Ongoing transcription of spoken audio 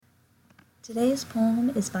Today's poem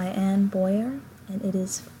is by Anne Boyer, and it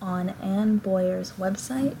is on Anne Boyer's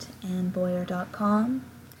website, anneboyer.com.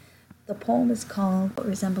 The poem is called What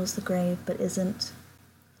Resembles the Grave But Isn't.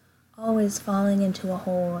 Always falling into a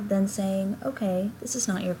hole, then saying, okay, this is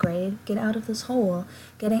not your grave, get out of this hole,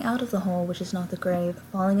 getting out of the hole which is not the grave,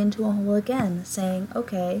 falling into a hole again, saying,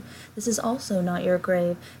 okay, this is also not your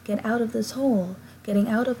grave, get out of this hole, getting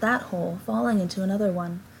out of that hole, falling into another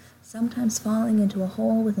one. Sometimes falling into a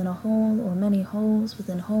hole within a hole, or many holes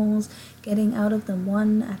within holes, getting out of them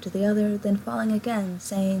one after the other, then falling again,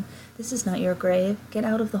 saying, this is not your grave, get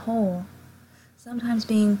out of the hole. Sometimes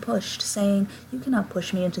being pushed, saying, you cannot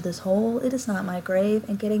push me into this hole, it is not my grave,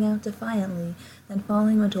 and getting out defiantly, then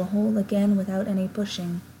falling into a hole again without any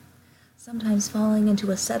pushing. Sometimes falling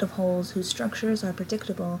into a set of holes whose structures are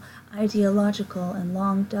predictable, ideological, and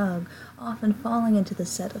long dug, often falling into the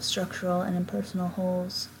set of structural and impersonal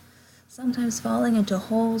holes. Sometimes falling into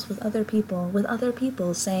holes with other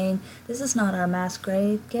people saying, this is not our mass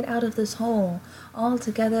grave, get out of this hole, all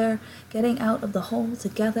together, getting out of the hole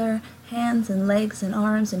together, hands and legs and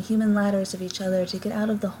arms and human ladders of each other to get out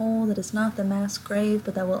of the hole that is not the mass grave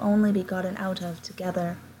but that will only be gotten out of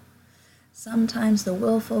together. Sometimes the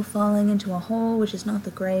willful falling into a hole which is not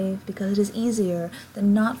the grave because it is easier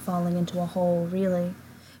than not falling into a hole, really.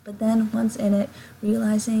 But then, once in it,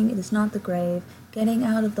 realizing it is not the grave, getting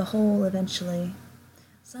out of the hole eventually.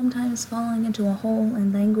 Sometimes falling into a hole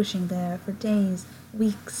and languishing there for days,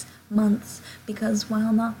 weeks, months, because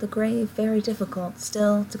while not the grave, very difficult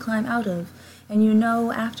still to climb out of, and you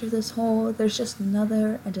know after this hole there's just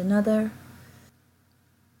another and another.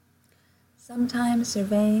 Sometimes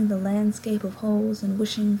surveying the landscape of holes and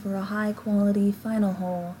wishing for a high-quality final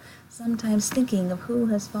hole, sometimes thinking of who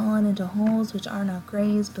has fallen into holes which are not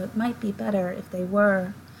graves but might be better if they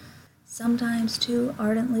were. Sometimes, too,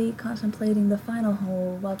 ardently contemplating the final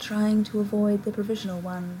hole while trying to avoid the provisional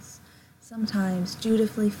ones. Sometimes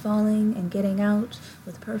dutifully falling and getting out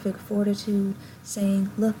with perfect fortitude,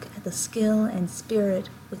 saying, look at the skill and spirit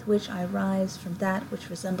with which I rise from that which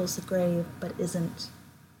resembles the grave but isn't.